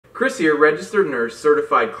Chris here, registered nurse,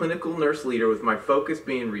 certified clinical nurse leader with my focus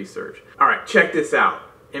being research. Alright, check this out.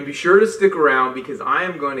 And be sure to stick around because I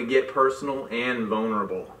am going to get personal and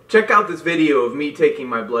vulnerable. Check out this video of me taking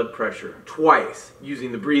my blood pressure twice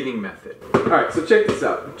using the breathing method. Alright, so check this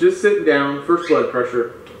out. Just sitting down, first blood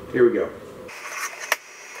pressure. Here we go.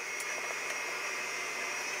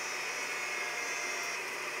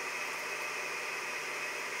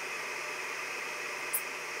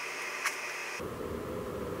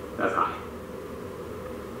 That's high.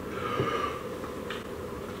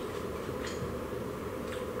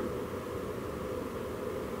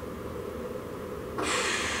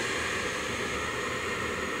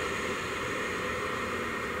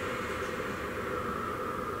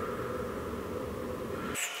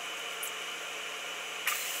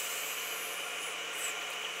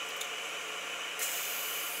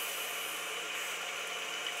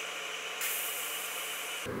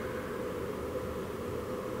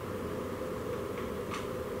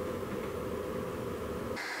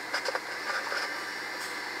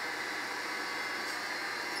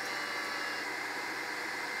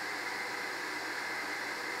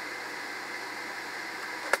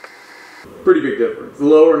 Pretty big difference. The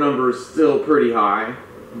lower number is still pretty high,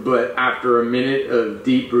 but after a minute of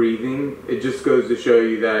deep breathing, it just goes to show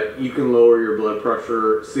you that you can lower your blood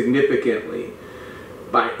pressure significantly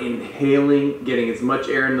by inhaling, getting as much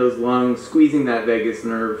air in those lungs, squeezing that vagus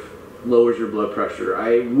nerve, lowers your blood pressure.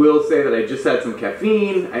 I will say that I just had some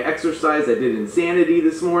caffeine, I exercised, I did Insanity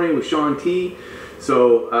this morning with Sean T.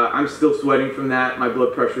 So I'm still sweating from that, my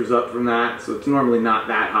blood pressure's up from that, so it's normally not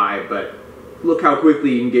that high, but look how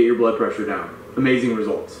quickly you can get your blood pressure down. Amazing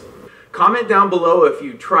results. Comment down below if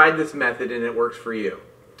you tried this method and it works for you.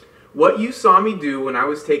 What you saw me do when I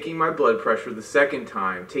was taking my blood pressure the second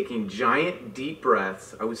time, taking giant deep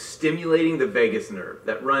breaths, I was stimulating the vagus nerve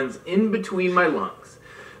that runs in between my lungs.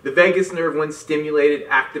 The vagus nerve, when stimulated,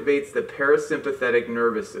 activates the parasympathetic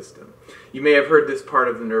nervous system. You may have heard this part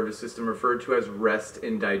of the nervous system referred to as rest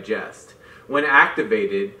and digest. When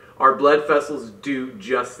activated, our blood vessels do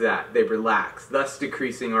just that. They relax, thus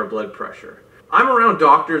decreasing our blood pressure. I'm around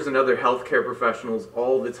doctors and other healthcare professionals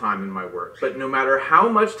all the time in my work, but no matter how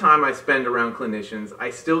much time I spend around clinicians, I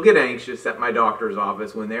still get anxious at my doctor's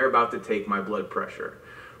office when they're about to take my blood pressure.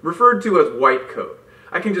 Referred to as white coat.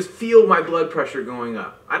 I can just feel my blood pressure going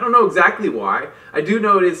up. I don't know exactly why. I do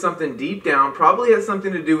know it is something deep down, probably has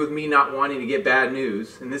something to do with me not wanting to get bad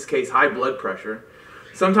news, in this case high blood pressure.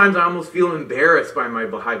 Sometimes I almost feel embarrassed by my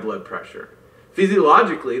high blood pressure.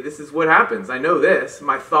 Physiologically, this is what happens. I know this.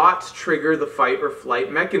 My thoughts trigger the fight or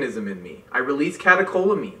flight mechanism in me. I release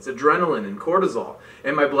catecholamines, adrenaline, and cortisol,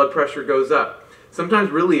 and my blood pressure goes up. Sometimes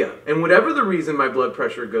really up. And whatever the reason my blood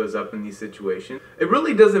pressure goes up in these situations, it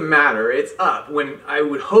really doesn't matter. It's up when I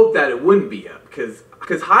would hope that it wouldn't be up, because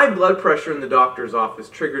high blood pressure in the doctor's office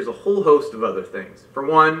triggers a whole host of other things. For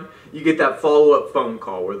one, you get that follow-up phone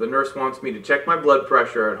call where the nurse wants me to check my blood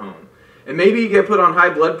pressure at home. And maybe you get put on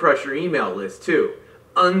high blood pressure email list too.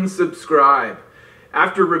 Unsubscribe.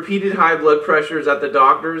 After repeated high blood pressures at the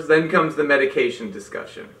doctor's, then comes the medication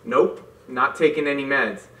discussion. Nope, not taking any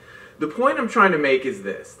meds. The point I'm trying to make is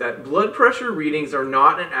this, that blood pressure readings are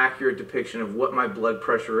not an accurate depiction of what my blood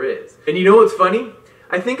pressure is. And you know what's funny?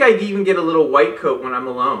 I think I even get a little white coat when I'm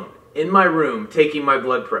alone, in my room, taking my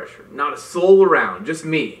blood pressure. Not a soul around, just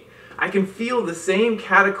me. I can feel the same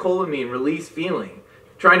catecholamine release feeling,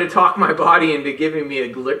 trying to talk my body into giving me a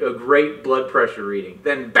great blood pressure reading.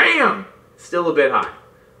 Then BAM! Still a bit high.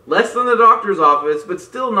 Less than the doctor's office, but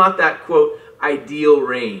still not that, quote, ideal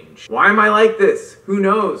range. Why am I like this? Who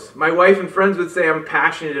knows? My wife and friends would say I'm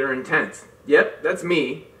passionate or intense. Yep, that's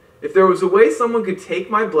me. If there was a way someone could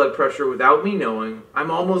take my blood pressure without me knowing,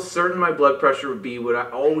 I'm almost certain my blood pressure would be what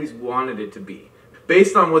I always wanted it to be,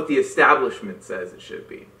 based on what the establishment says it should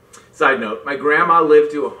be. Side note, my grandma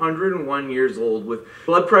lived to 101 years old with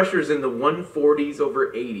blood pressures in the 140s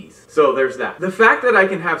over 80s. So there's that. The fact that I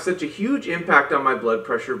can have such a huge impact on my blood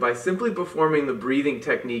pressure by simply performing the breathing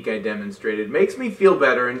technique I demonstrated makes me feel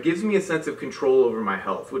better and gives me a sense of control over my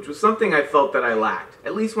health, which was something I felt that I lacked,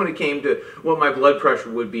 at least when it came to what my blood pressure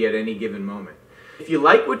would be at any given moment. If you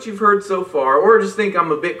like what you've heard so far, or just think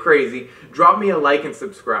I'm a bit crazy, drop me a like and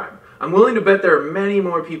subscribe. I'm willing to bet there are many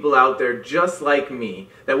more people out there just like me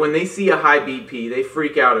that when they see a high BP, they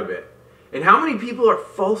freak out a bit. And how many people are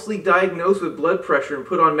falsely diagnosed with blood pressure and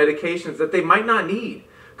put on medications that they might not need?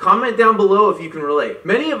 Comment down below if you can relate.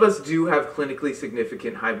 Many of us do have clinically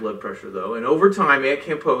significant high blood pressure though, and over time it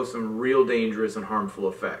can pose some real dangerous and harmful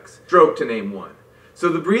effects. Stroke to name one. So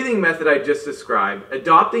the breathing method I just described,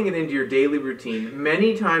 adopting it into your daily routine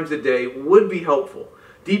many times a day would be helpful.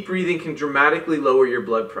 Deep breathing can dramatically lower your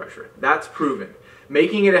blood pressure. That's proven.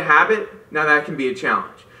 Making it a habit, now that can be a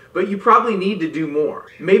challenge. But you probably need to do more.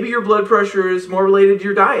 Maybe your blood pressure is more related to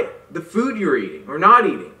your diet, the food you're eating or not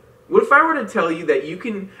eating. What if I were to tell you that you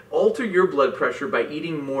can alter your blood pressure by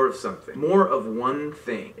eating more of something, more of one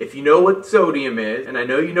thing? If you know what sodium is, and I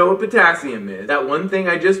know you know what potassium is, that one thing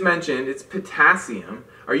I just mentioned, it's potassium.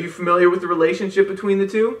 Are you familiar with the relationship between the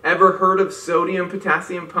two? Ever heard of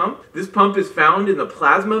sodium-potassium pump? This pump is found in the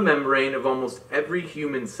plasma membrane of almost every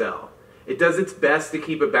human cell. It does its best to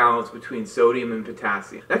keep a balance between sodium and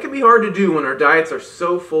potassium. That can be hard to do when our diets are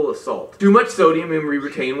so full of salt. Too much sodium and we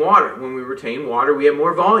retain water. When we retain water, we have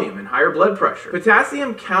more volume and higher blood pressure.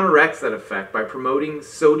 Potassium counteracts that effect by promoting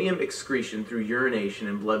sodium excretion through urination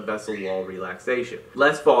and blood vessel wall relaxation.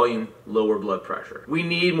 Less volume, lower blood pressure. We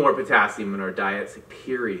need more potassium in our diets,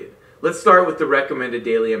 period. Let's start with the recommended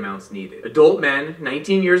daily amounts needed. Adult men,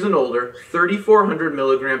 19 years and older, 3,400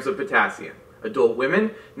 milligrams of potassium. Adult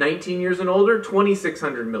women, 19 years and older,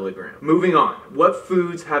 2,600 milligrams. Moving on, what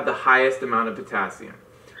foods have the highest amount of potassium?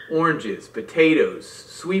 Oranges, potatoes,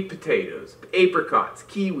 sweet potatoes, apricots,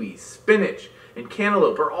 kiwis, spinach, and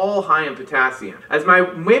cantaloupe are all high in potassium. As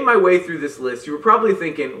I made my way through this list, you were probably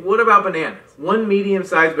thinking, what about bananas? One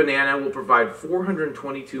medium-sized banana will provide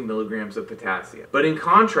 422 milligrams of potassium. But in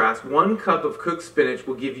contrast, 1 cup of cooked spinach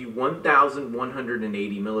will give you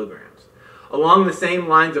 1,180 milligrams. Along the same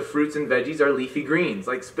lines of fruits and veggies are leafy greens,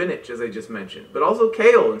 like spinach, as I just mentioned, but also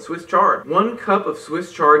kale and Swiss chard. 1 cup of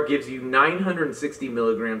Swiss chard gives you 960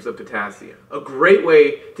 milligrams of potassium. A great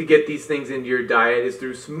way to get these things into your diet is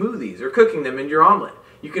through smoothies or cooking them into your omelet.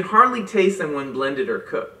 You can hardly taste them when blended or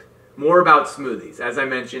cooked. More about smoothies. As I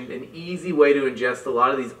mentioned, an easy way to ingest a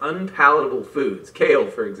lot of these unpalatable foods, kale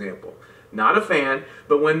for example. Not a fan,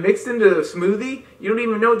 but when mixed into a smoothie, you don't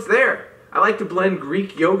even know it's there. I like to blend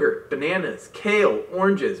Greek yogurt, bananas, kale,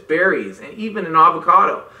 oranges, berries, and even an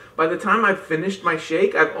avocado. By the time I've finished my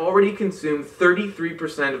shake, I've already consumed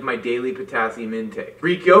 33% of my daily potassium intake.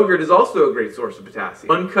 Greek yogurt is also a great source of potassium.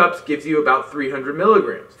 1 cup gives you about 300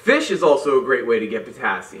 milligrams. Fish is also a great way to get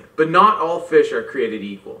potassium, but not all fish are created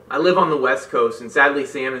equal. I live on the West Coast, and sadly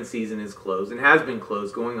salmon season is closed, and has been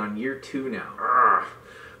closed going on year 2 now. Urgh.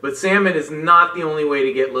 But salmon is not the only way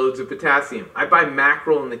to get loads of potassium. I buy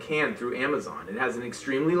mackerel in the can through Amazon. It has an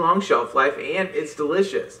extremely long shelf life and it's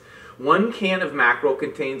delicious. 1 can of mackerel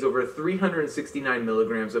contains over 369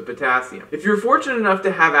 milligrams of potassium. If you're fortunate enough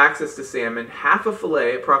to have access to salmon, half a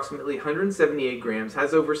fillet, approximately 178 grams,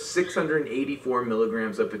 has over 684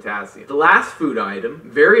 milligrams of potassium. The last food item,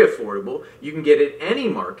 very affordable, you can get at any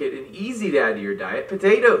market and easy to add to your diet,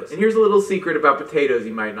 potatoes. And here's a little secret about potatoes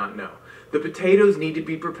you might not know. The potatoes need to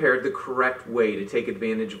be prepared the correct way to take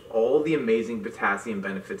advantage of all the amazing potassium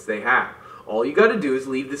benefits they have. All you got to do is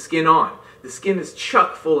leave the skin on. The skin is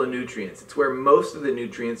chock full of nutrients. It's where most of the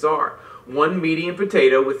nutrients are. 1 medium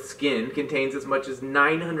potato with skin contains as much as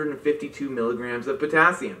 952 milligrams of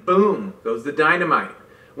potassium. Boom! Goes the dynamite.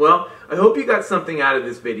 Well, I hope you got something out of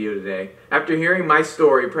this video today. After hearing my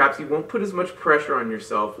story, perhaps you won't put as much pressure on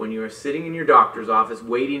yourself when you are sitting in your doctor's office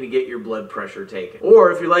waiting to get your blood pressure taken. Or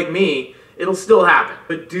if you're like me, it'll still happen.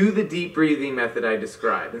 But do the deep breathing method I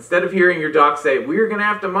described. Instead of hearing your doc say, "We're going to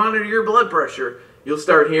have to monitor your blood pressure," you'll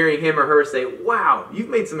start hearing him or her say, "Wow, you've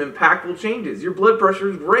made some impactful changes. Your blood pressure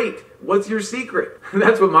is great. What's your secret?"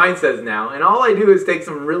 That's what mine says now. And all I do is take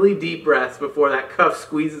some really deep breaths before that cuff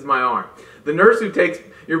squeezes my arm. The nurse who takes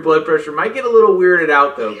your blood pressure might get a little weirded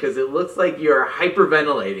out though, because it looks like you're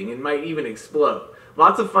hyperventilating and might even explode.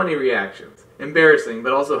 Lots of funny reactions. Embarrassing,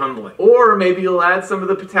 but also humbling. Or maybe you'll add some of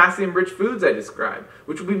the potassium-rich foods I described,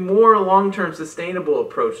 which will be more a long-term sustainable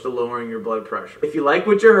approach to lowering your blood pressure. If you like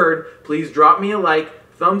what you heard, please drop me a like,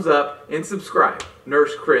 thumbs up, and subscribe.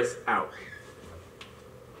 Nurse Chris out.